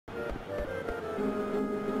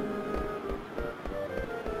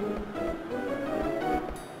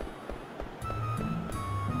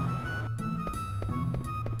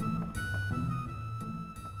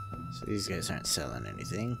So these guys aren't selling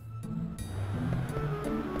anything.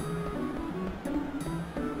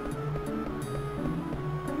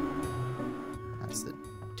 That's the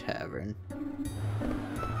tavern.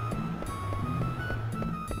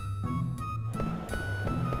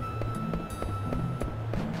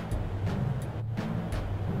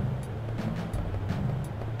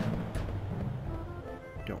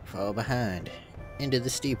 Don't fall behind. Into the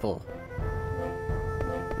steeple.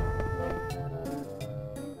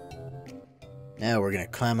 Now we're gonna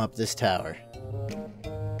climb up this tower.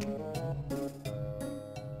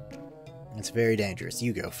 It's very dangerous.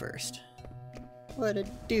 You go first. What a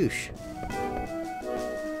douche.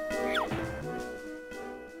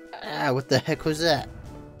 Ah, what the heck was that?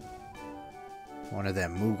 One of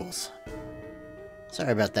them Moogles.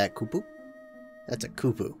 Sorry about that, Kupu. That's a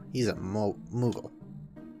Kupu. He's a Moogle.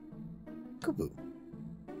 Kupu.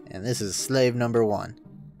 And this is slave number 1.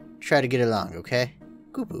 Try to get along, okay?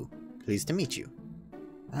 Kupu. Pleased to meet you.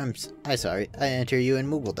 I enter you in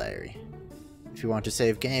Moogle Diary. If you want to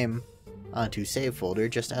save game onto save folder,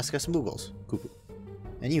 just ask us Moogles, Kupu.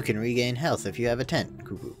 And you can regain health if you have a tent,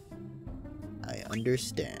 Kupu. I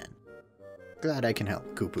understand. Glad I can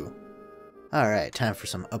help, Kupu. Alright, time for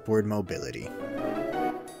some upward mobility.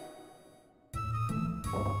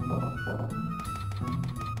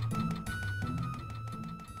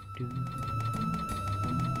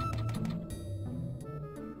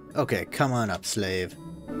 Okay, come on up, slave.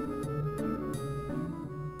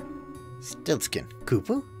 Stiltskin,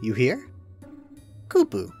 Kupu, you here?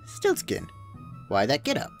 Kupu, Stiltskin, why that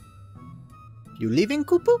get up? You leaving,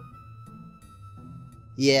 Kupu?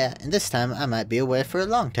 Yeah, and this time I might be away for a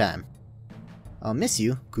long time. I'll miss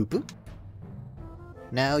you, Kupu.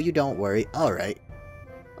 Now you don't worry, alright.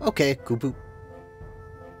 Okay, Kupu.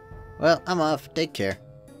 Well, I'm off, take care.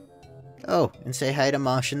 Oh, and say hi to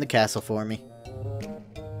Mosh in the castle for me.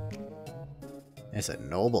 It's a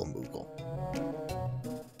noble Moogle.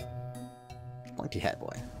 Pointy Hat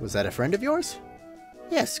Boy. Was that a friend of yours?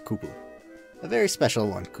 Yes, Kupu. A very special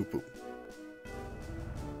one, Kupu.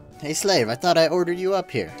 Hey slave, I thought I ordered you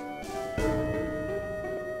up here.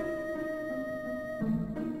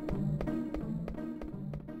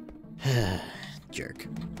 Jerk.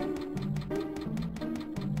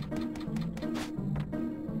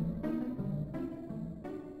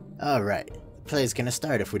 Alright, the play's gonna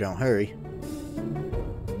start if we don't hurry.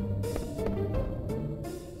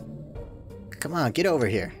 Come on, get over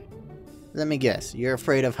here. Let me guess, you're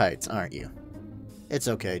afraid of heights, aren't you? It's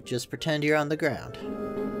okay, just pretend you're on the ground.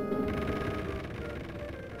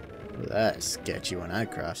 Well, that's sketchy when I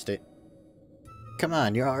crossed it. Come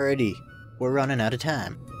on, we're running out of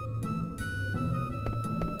time.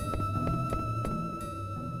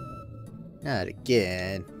 Not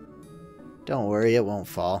again. Don't worry, it won't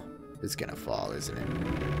fall. It's gonna fall, isn't it?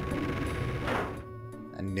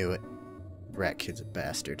 I knew it. Rat Kid's a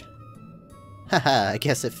bastard. Haha, I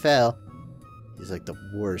guess it fell. He's like the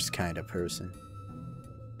worst kind of person.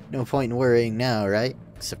 No point in worrying now, right?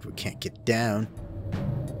 Except we can't get down.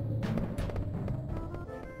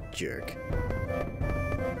 Jerk.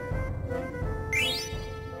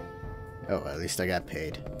 Oh, at least I got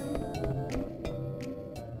paid.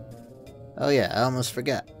 Oh yeah, I almost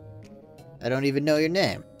forgot. I don't even know your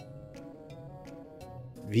name.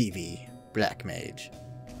 Vivi, Black Mage.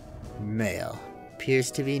 Male.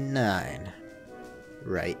 Appears to be 9.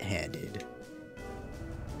 Right-handed.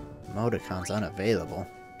 Emoticon's unavailable.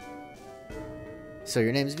 So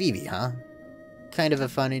your name's Vivi, huh? Kind of a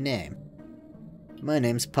funny name. My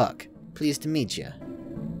name's Puck. Pleased to meet ya.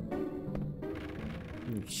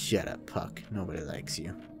 Shut up, Puck. Nobody likes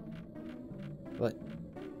you. What?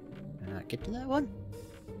 Did I not get to that one?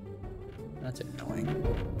 That's annoying.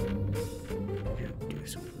 Do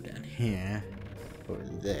some food down here. Over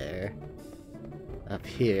there. Up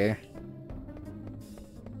here.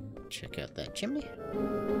 Check out that chimney.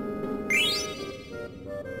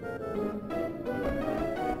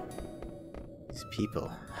 These people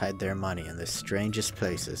hide their money in the strangest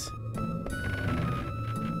places.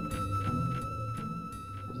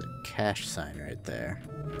 There's a cash sign right there.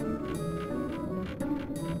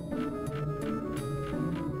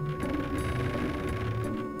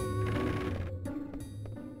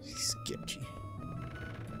 Sketchy.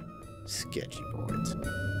 Sketchy boards.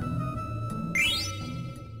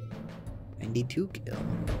 92 kill.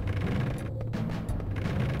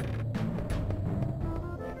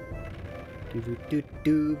 Do do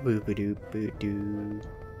do boo boo doo boo doo.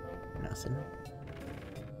 Nothing.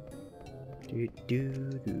 Do do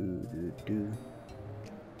do do do.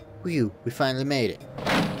 Whew, we finally made it.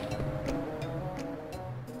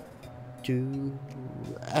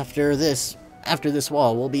 After this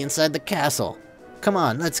wall, we'll be inside the castle. Come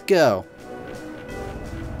on, let's go.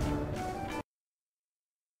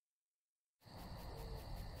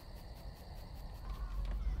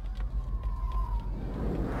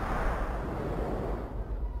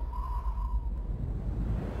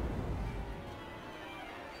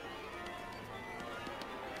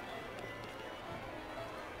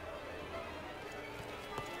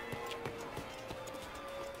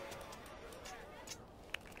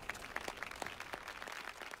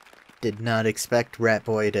 Did not expect Rat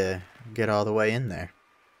Boy to get all the way in there.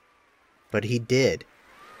 But he did.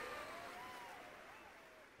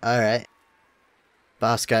 Alright.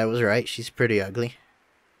 Boss guy was right, she's pretty ugly.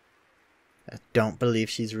 I don't believe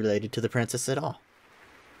she's related to the princess at all.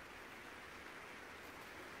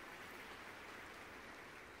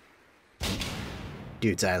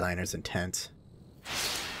 Dude's eyeliner's intense.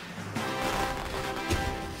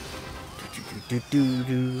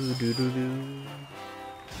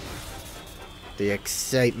 The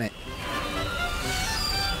excitement.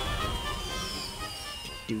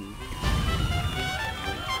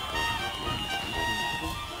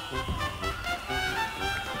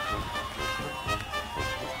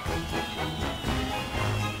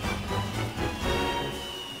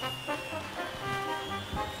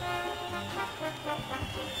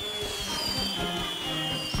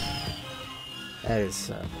 That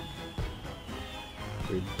is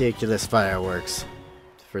ridiculous fireworks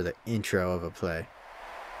for the intro of a play.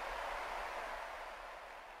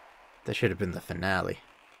 That should have been the finale.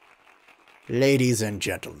 Ladies and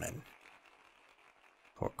gentlemen,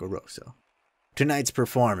 Porco Rosso. Tonight's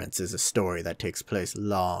performance is a story that takes place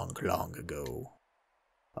long, long ago.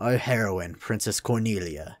 Our heroine, Princess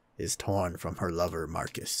Cornelia, is torn from her lover,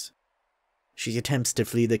 Marcus. She attempts to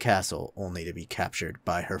flee the castle, only to be captured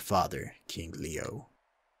by her father, King Leo.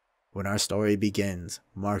 When our story begins,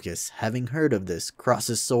 Marcus, having heard of this,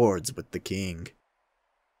 crosses swords with the king.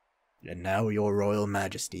 And now, your royal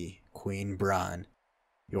majesty, Queen Bran,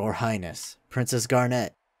 your highness, Princess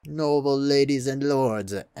Garnet, noble ladies and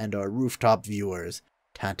lords, and our rooftop viewers,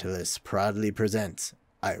 Tantalus proudly presents,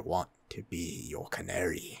 I Want to Be Your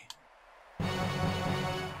Canary.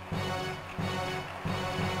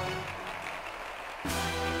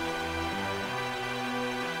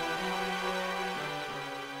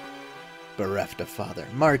 Bereft of father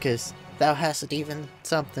Marcus, thou hast even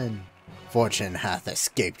something. Fortune hath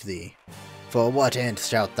escaped thee. For what end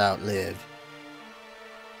shalt thou live?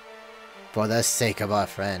 For the sake of our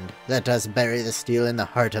friend, let us bury the steel in the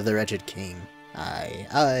heart of the wretched king. Aye,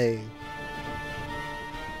 aye.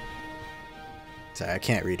 Sorry, I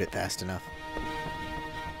can't read it fast enough.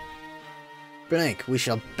 Blank, we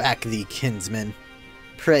shall back thee, kinsman.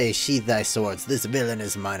 Pray sheathe thy swords, this villain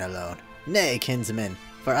is mine alone. Nay, kinsman,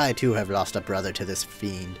 for I too have lost a brother to this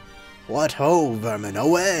fiend. What ho, vermin,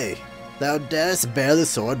 away! Thou darest bear the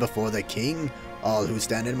sword before the king? All who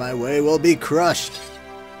stand in my way will be crushed.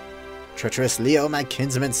 Treacherous Leo, my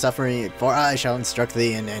kinsman, suffering, for I shall instruct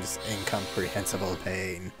thee in his incomprehensible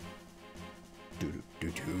pain.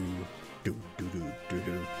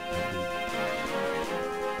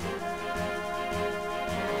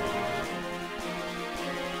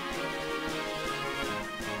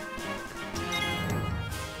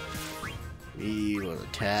 We will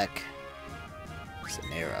attack with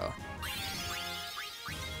an arrow.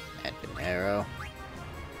 And an arrow.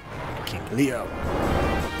 King Leo.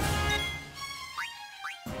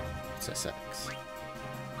 Sussex.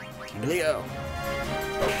 King Leo.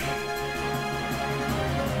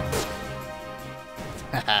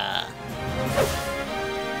 Haha.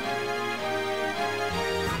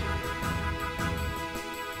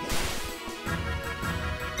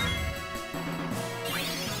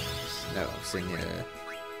 No, sing a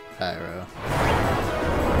pyro.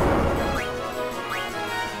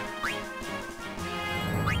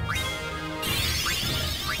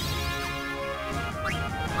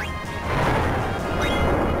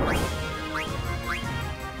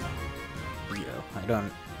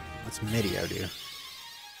 What's Midio do?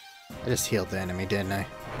 I just healed the enemy, didn't I?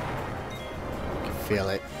 I can feel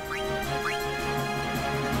it.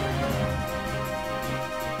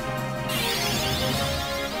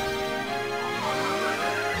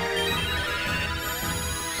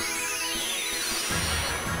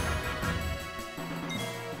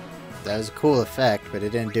 That was a cool effect, but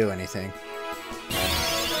it didn't do anything.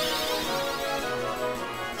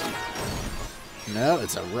 No,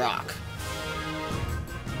 it's a rock.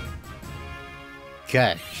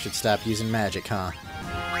 Okay, should stop using magic, huh?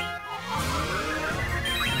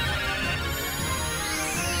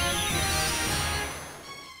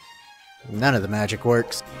 None of the magic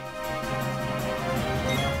works.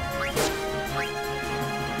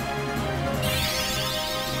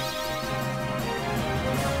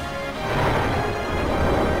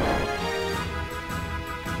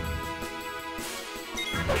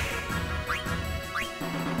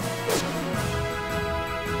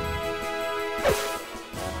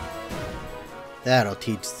 That'll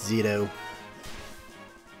teach Zito.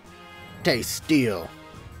 Taste steel.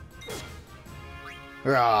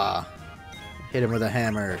 Rah! Hit him with a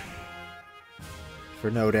hammer. For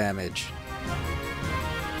no damage.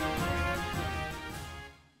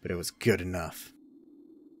 But it was good enough.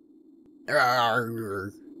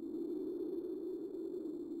 Arrgh.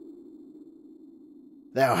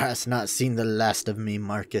 Thou hast not seen the last of me,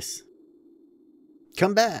 Marcus.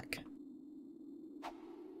 Come back.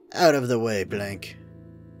 Out of the way, Blank.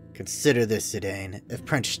 Consider this, Zidane. If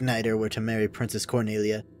Prince Schneider were to marry Princess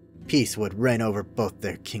Cornelia, peace would reign over both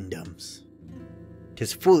their kingdoms.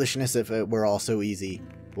 'Tis foolishness if it were all so easy.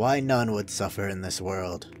 Why none would suffer in this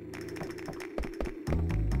world.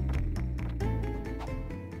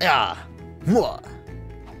 Ah! Mwah!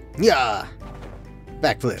 Yeah!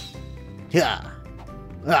 Backflip! Yeah!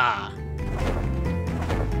 Ah!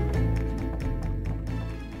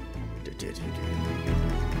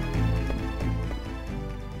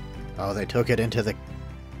 Oh, they took it into the...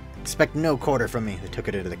 Expect no quarter from me. They took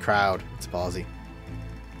it into the crowd. It's ballsy.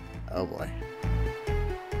 Oh boy.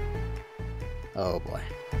 Oh boy.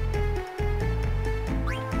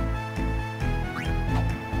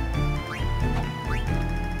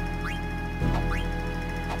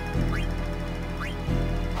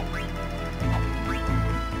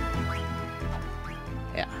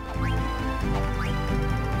 Yeah.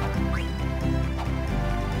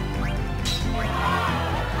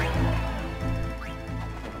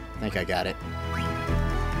 I think I got it.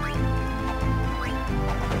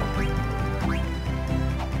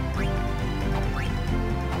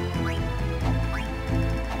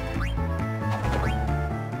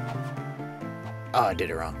 Oh, I did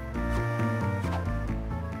it wrong.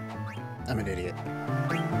 I'm an idiot.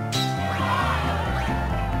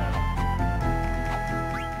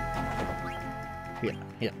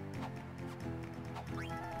 Yeah.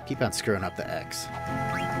 Keep on screwing up the X.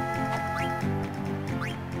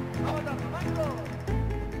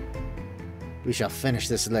 We shall finish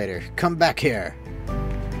this later. Come back here!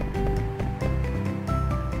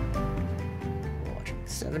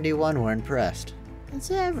 71 were impressed.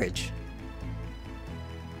 That's average.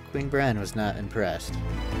 Queen Bran was not impressed.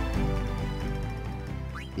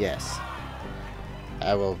 Yes.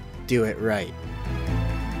 I will do it right.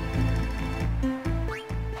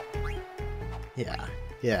 Yeah.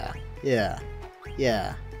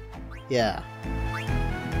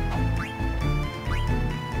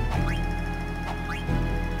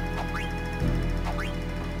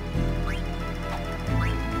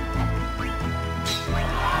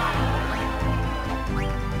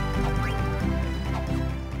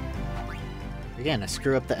 Again, I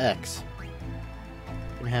screw up the X.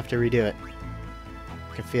 Gonna have to redo it.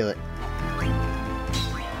 I can feel it.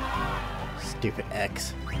 Stupid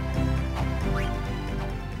X.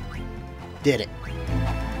 Did it.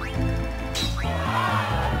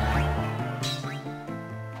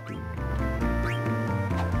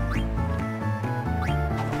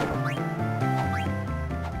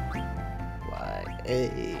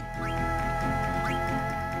 Y-A.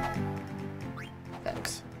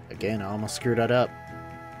 X. Again, I almost screwed that up.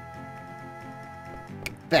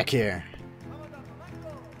 Back here.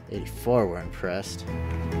 84 were impressed.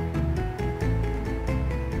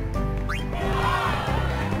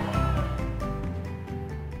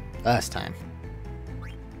 Last time.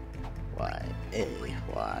 Y-A.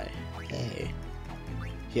 Y-A.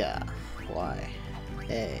 Yeah.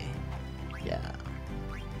 Y-A. Yeah.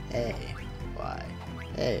 A.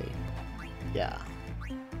 Y-A. Yeah.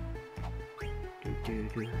 Do.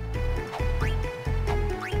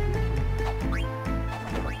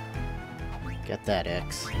 Get that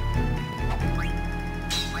X.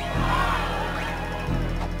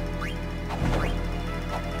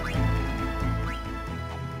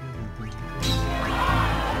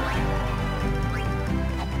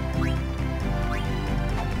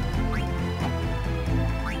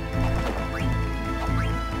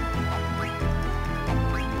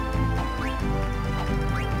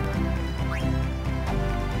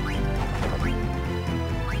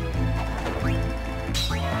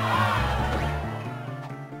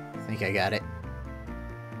 I got it.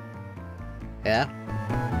 Yeah?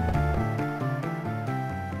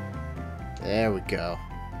 There we go.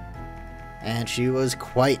 And she was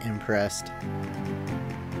quite impressed.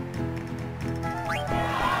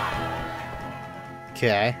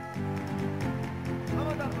 Okay.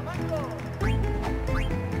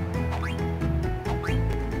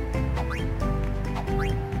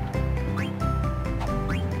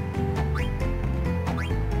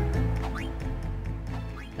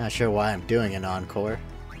 Not sure why I'm doing an encore.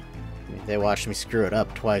 I mean, they watched me screw it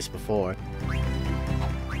up twice before.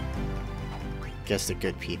 Guess they're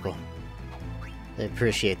good people. They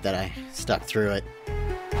appreciate that I stuck through it.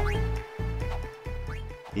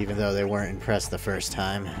 Even though they weren't impressed the first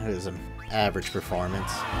time, it was an average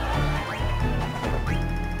performance.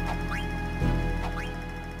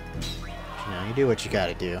 You know, you do what you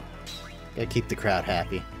gotta do. Gotta keep the crowd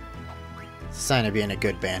happy. It's a sign of being a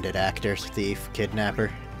good bandit, actor, thief, kidnapper.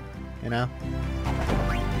 You know?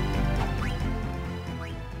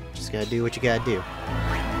 Just gotta do what you gotta do.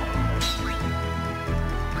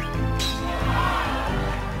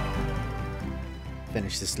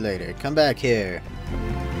 Finish this later. Come back here.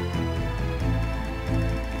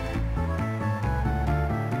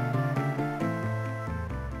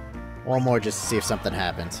 One more just to see if something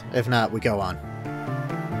happens. If not, we go on.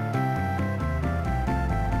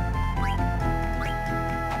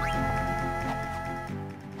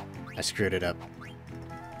 I screwed it up.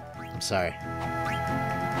 I'm sorry.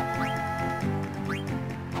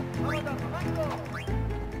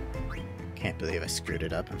 Can't believe I screwed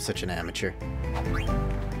it up. I'm such an amateur.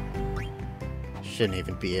 Shouldn't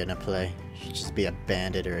even be in a play. Should just be a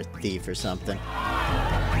bandit or a thief or something.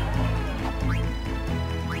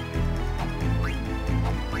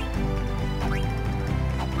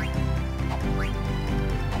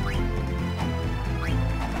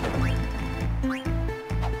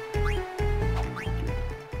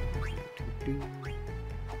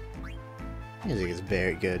 Music is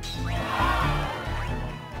very good.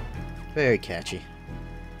 Very catchy.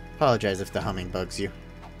 Apologize if the humming bugs you.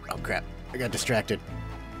 Oh crap, I got distracted.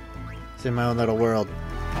 It's in my own little world.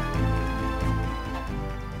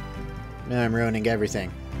 Now I'm ruining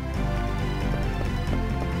everything.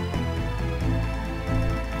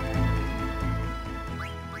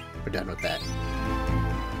 We're done with that.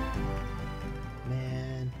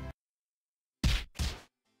 Man.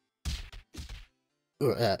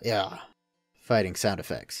 Ooh, yeah. Fighting sound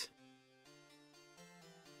effects.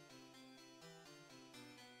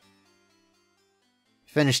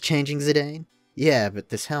 Finished changing, Zidane? Yeah, but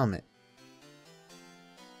this helmet.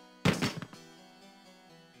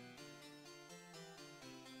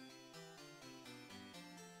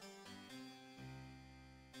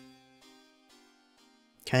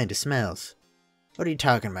 Kinda smells. What are you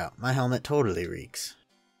talking about? My helmet totally reeks.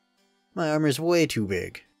 My armor's way too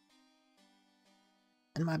big.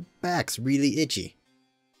 And my back's really itchy.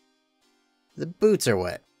 The boots are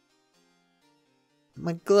wet.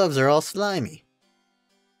 My gloves are all slimy.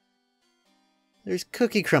 There's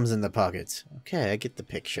cookie crumbs in the pockets. Okay, I get the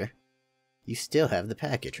picture. You still have the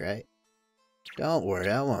package, right? Don't worry,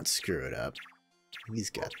 I won't screw it up. He's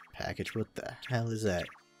got the package. What the hell is that?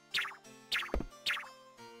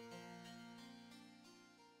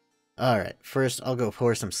 Alright, first I'll go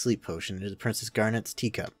pour some sleep potion into the Princess Garnet's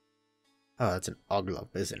teacup. Oh, that's an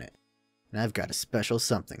oglop, isn't it? And I've got a special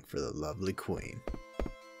something for the lovely queen.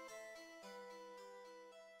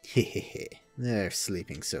 Hehehe, they're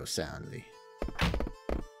sleeping so soundly.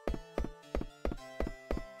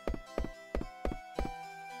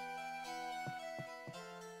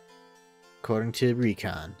 According to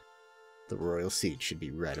Recon, the royal seat should be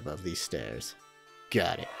right above these stairs.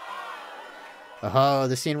 Got it. Oh,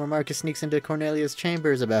 the scene where Marcus sneaks into Cornelia's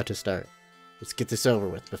chamber is about to start. Let's get this over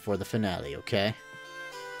with before the finale, okay?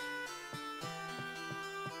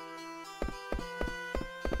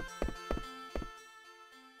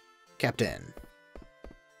 Captain.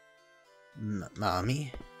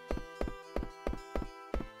 Mommy?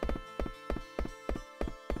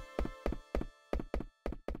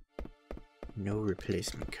 No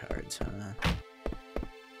replacement cards, huh?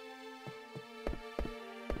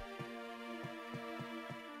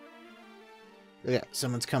 Yeah,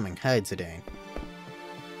 someone's coming. Hide, Zidane.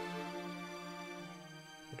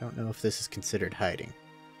 I don't know if this is considered hiding.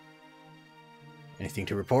 Anything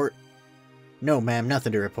to report? No, ma'am,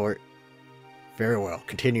 nothing to report. Very well.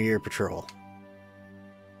 Continue your patrol.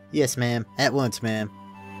 Yes, ma'am. At once, ma'am.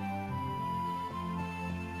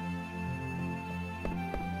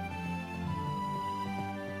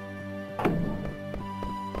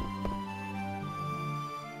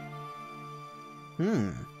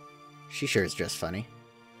 She sure is dressed funny.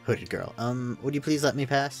 Hooded girl. Would you please let me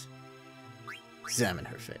pass? Examine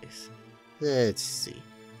her face. Let's see.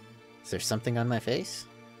 Is there something on my face?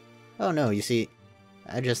 Oh no, you see,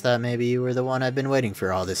 I just thought maybe you were the one I've been waiting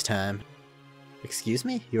for all this time. Excuse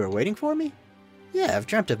me? You were waiting for me? Yeah, I've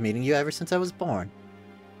dreamt of meeting you ever since I was born.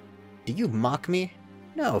 Do you mock me?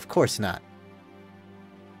 No, of course not.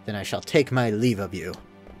 Then I shall take my leave of you.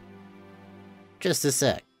 Just a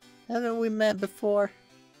sec. Haven't we met before?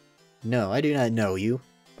 No, I do not know you.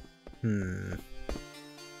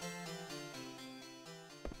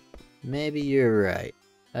 Maybe you're right.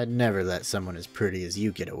 I'd never let someone as pretty as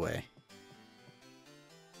you get away.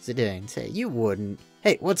 Zidane, say you wouldn't.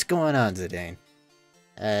 Hey, what's going on, Zidane?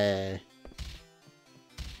 I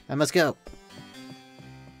must go.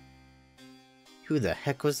 Who the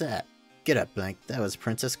heck was that? Get up, Blank. That was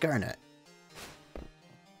Princess Garnet.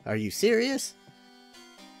 Are you serious?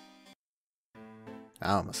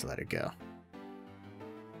 I almost let her go.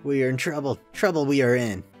 We are in trouble. Trouble we are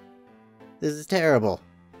in. This is terrible.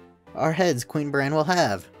 Our heads Queen Bran will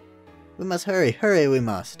have. We must hurry. Hurry we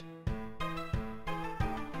must.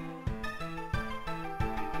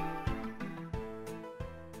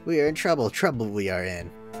 We are in trouble. Trouble we are in.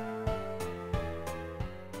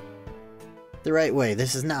 The right way.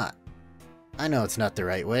 This is not. I know it's not the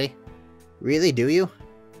right way. Really, do you?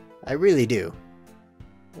 I really do.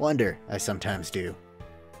 Wonder, I sometimes do.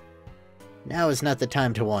 Now is not the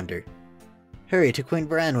time to wonder. Hurry to Queen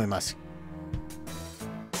Bran we must.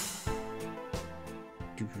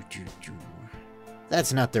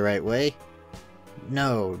 That's not the right way.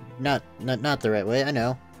 No, not the right way, I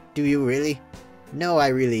know. Do you really? No, I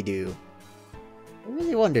really do. I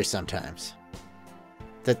really wonder sometimes.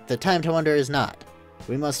 The time to wonder is not.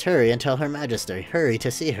 We must hurry and tell Her Majesty. Hurry to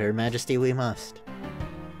see Her Majesty we must.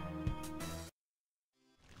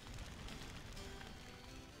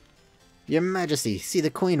 Your Majesty, see the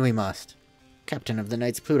Queen we must. Captain of the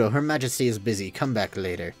Knights Pluto, Her Majesty is busy. Come back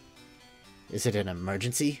later. Is it an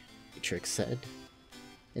emergency? Beatrix said.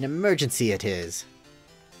 An emergency it is.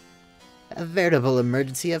 A veritable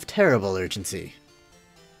emergency of terrible urgency.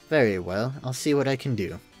 Very well, I'll see what I can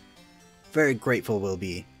do. Very grateful we'll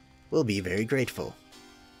be. We'll be very grateful.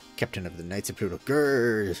 Captain of the Knights of Pluto.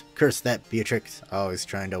 Grrr! Curse that, Beatrix. Always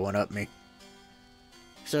trying to one-up me.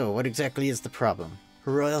 So, what exactly is the problem?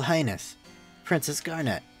 Her Royal Highness, Princess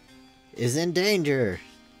Garnet, is in danger.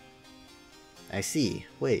 I see.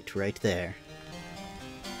 Wait, right there.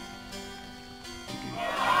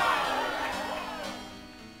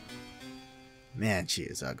 Man, she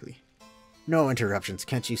is ugly. No interruptions.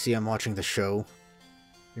 Can't you see I'm watching the show?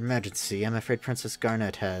 Your Majesty, I'm afraid Princess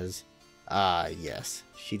Garnet has... Ah, yes.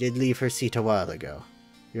 She did leave her seat a while ago.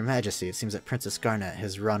 Your Majesty, it seems that Princess Garnet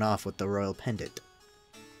has run off with the royal pendant.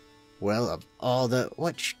 Well, of all the...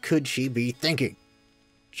 What could she be thinking?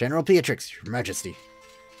 General Beatrix, Your Majesty.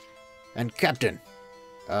 And Captain.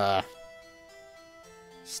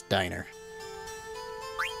 Steiner.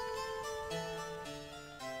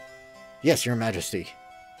 Yes, Your Majesty.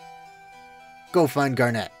 Go find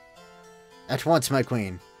Garnet. At once, my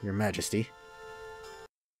queen, Your Majesty.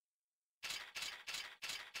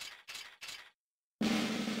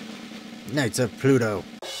 Knights of Pluto,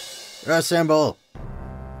 assemble!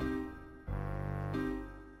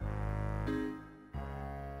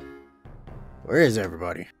 Where is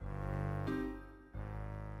everybody?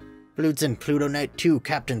 Blutzen, Pluto Knight 2,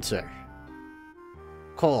 Captain, sir.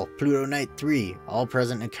 Cole, Pluto Knight 3, all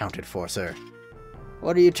present and accounted for, sir.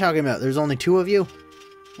 What are you talking about? There's only 2 of you?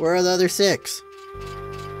 Where are the other 6?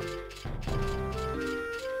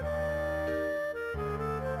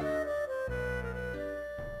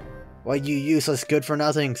 Why, you useless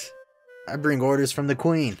good-for-nothings. I bring orders from the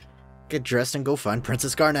Queen. Get dressed and go find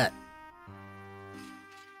Princess Garnet.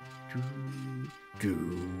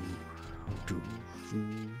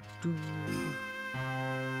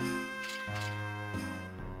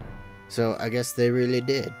 So, I guess they really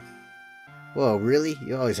did. Whoa, really?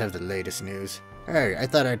 You always have the latest news. Hey, I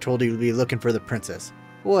thought I told you to be looking for the princess.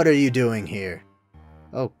 What are you doing here?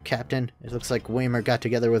 Oh, Captain, it looks like Waymer got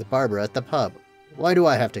together with Barbara at the pub. Why do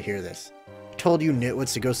I have to hear this? I told you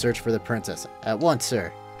nitwits to go search for the princess. At once,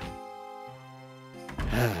 sir.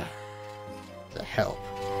 The help.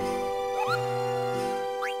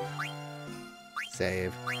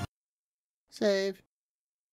 Save. Save.